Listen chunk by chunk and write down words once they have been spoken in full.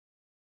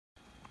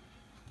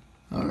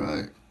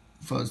Alright,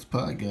 Fuzz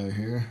Pi Guy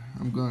here.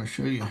 I'm going to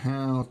show you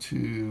how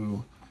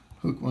to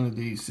hook one of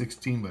these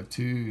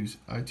 16x2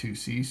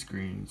 i2C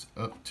screens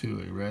up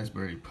to a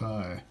Raspberry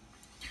Pi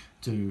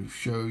to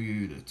show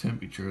you the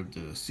temperature of the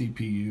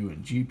CPU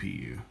and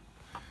GPU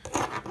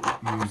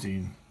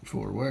using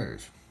 4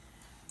 wires.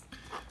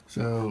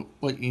 So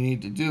what you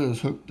need to do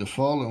is hook the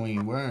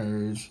following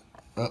wires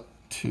up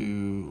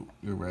to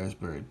your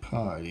Raspberry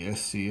Pi: the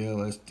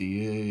SCL,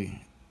 SDA,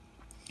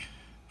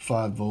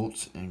 5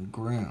 volts, and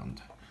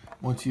ground.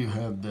 Once you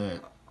have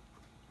that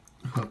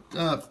hooked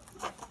up,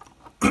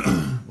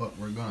 what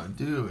we're going to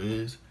do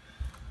is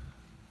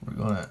we're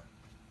going to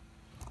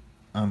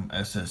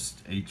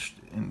SSH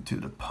into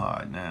the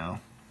Pi now.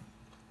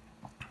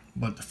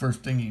 But the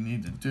first thing you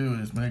need to do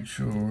is make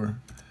sure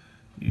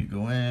you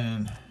go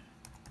in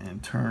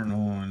and turn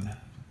on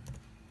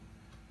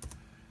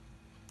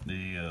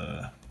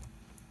the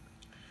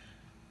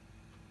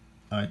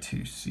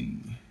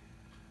i2C.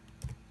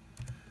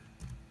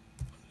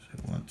 So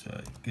once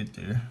I get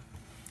there,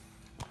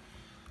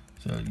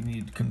 so you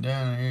need to come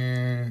down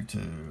here to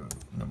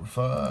number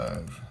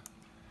 5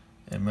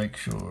 and make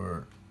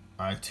sure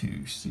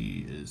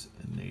i2C is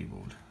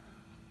enabled,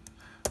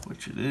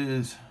 which it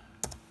is.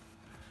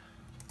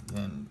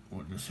 Then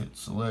we'll just hit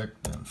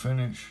select and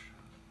finish,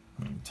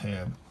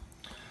 tab.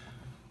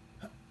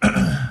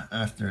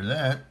 After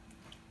that,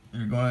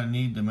 you're going to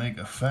need to make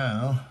a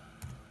file,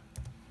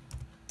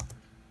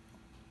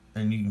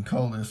 and you can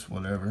call this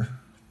whatever.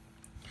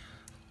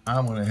 I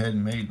went ahead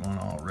and made one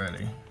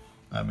already.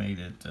 I made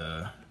it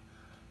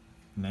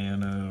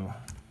nano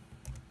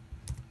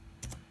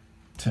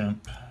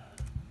temp.py.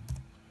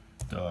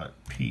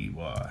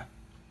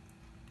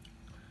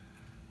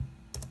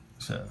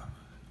 So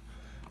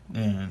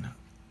then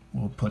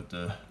we'll put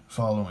the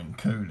following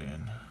code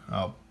in.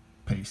 I'll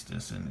paste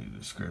this in the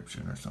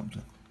description or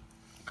something.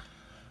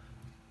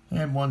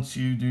 And once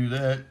you do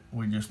that,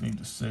 we just need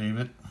to save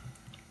it.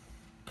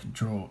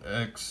 Control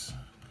X,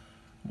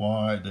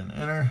 Y, then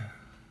enter.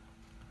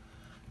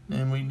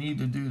 Then we need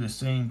to do the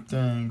same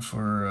thing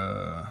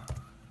for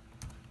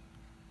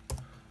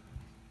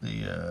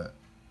the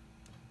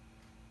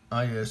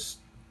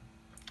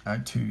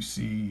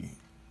i2C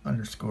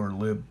underscore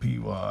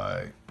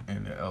lib.py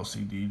and the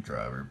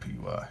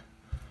lcddriver.py.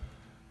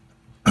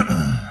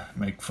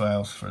 Make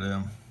files for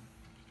them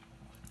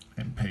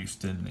and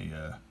paste in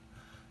the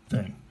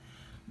thing.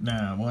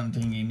 Now, one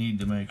thing you need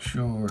to make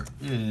sure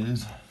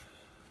is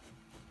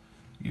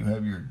you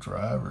have your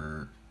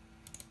driver,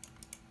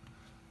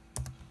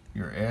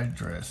 your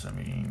address,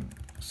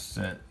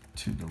 set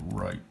to the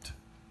right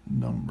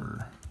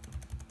number.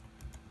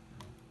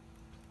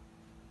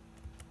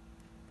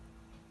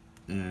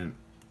 And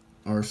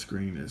our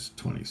screen is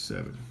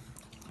 27.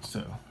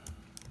 So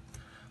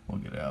we'll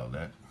get out of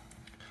that.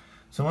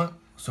 So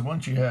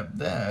once you have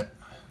that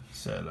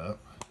set up,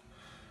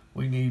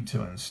 we need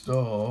to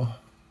install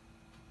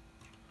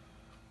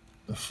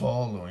the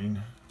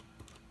following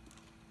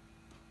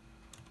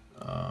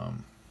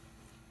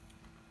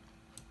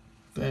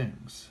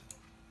things.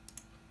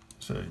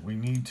 So we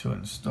need to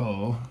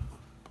install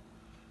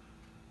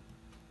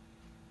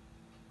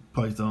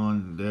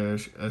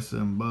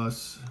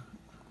python-smbus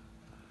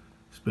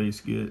space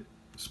get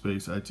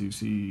space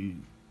i2c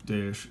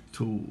dash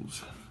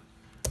tools,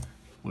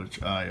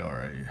 which I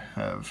already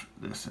have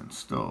this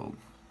installed.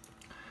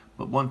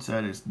 But once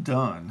that is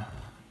done,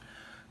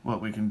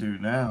 what we can do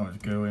now is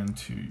go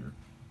into your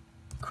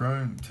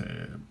Chrome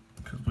tab,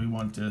 because we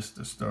want this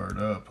to start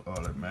up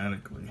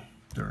automatically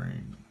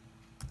during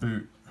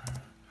boot.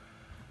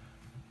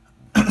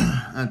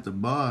 At the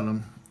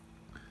bottom,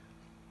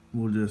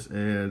 we'll just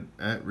add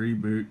at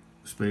reboot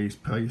space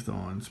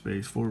python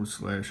space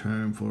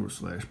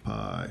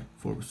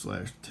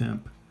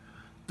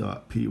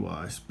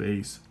 /home/pi/temp.py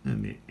space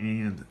and the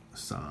and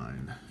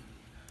sign.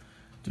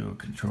 Do a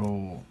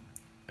control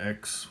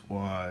X,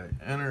 Y,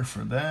 enter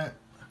for that.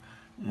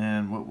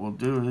 And what we'll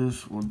do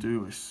is we'll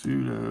do a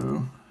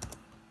sudo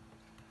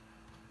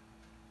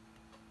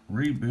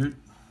reboot,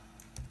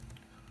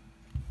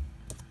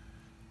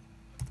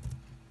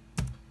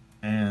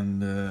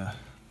 and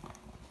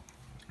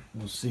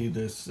we'll see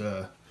this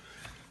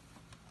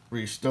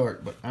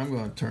restart, but I'm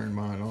going to turn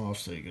mine off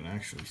so you can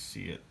actually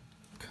see it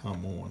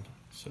come on,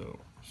 so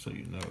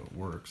you know it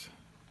works.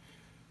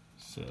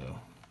 So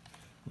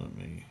let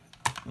me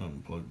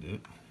unplug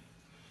it.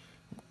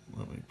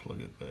 Let me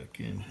plug it back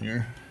in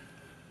here.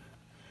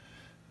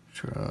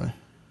 Try.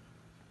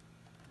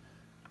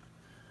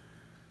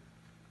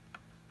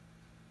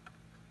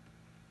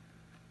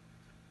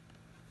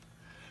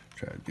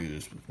 Try to do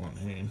this with one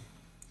hand.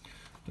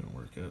 Didn't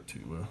work out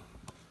too well.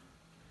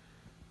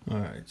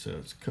 Alright, so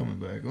it's coming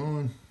back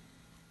on.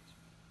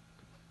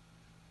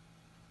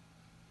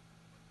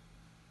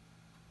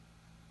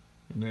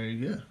 And there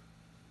you go.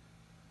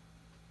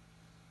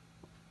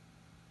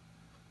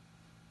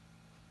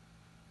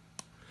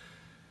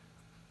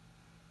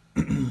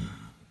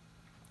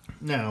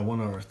 Now, one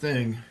other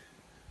thing.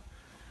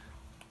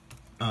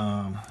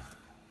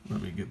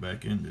 Let me get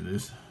back into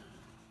this.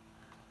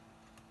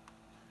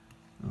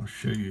 I'll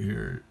show you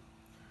here.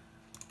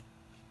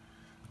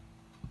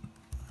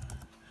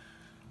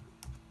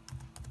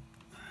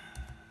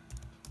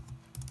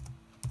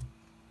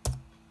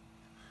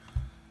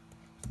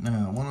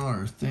 Now, one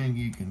other thing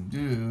you can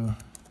do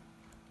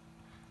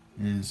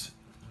is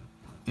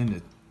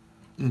in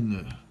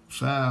the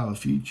file,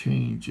 if you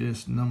change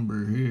this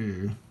number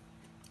here,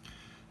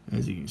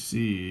 as you can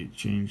see, it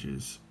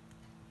changes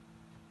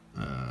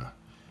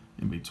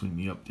in between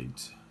the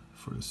updates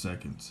for the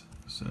seconds.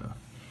 So,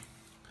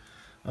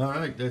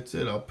 alright, that's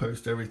it. I'll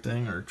post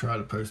everything, or try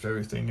to post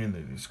everything in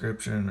the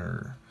description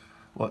or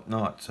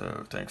whatnot.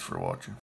 So, thanks for watching.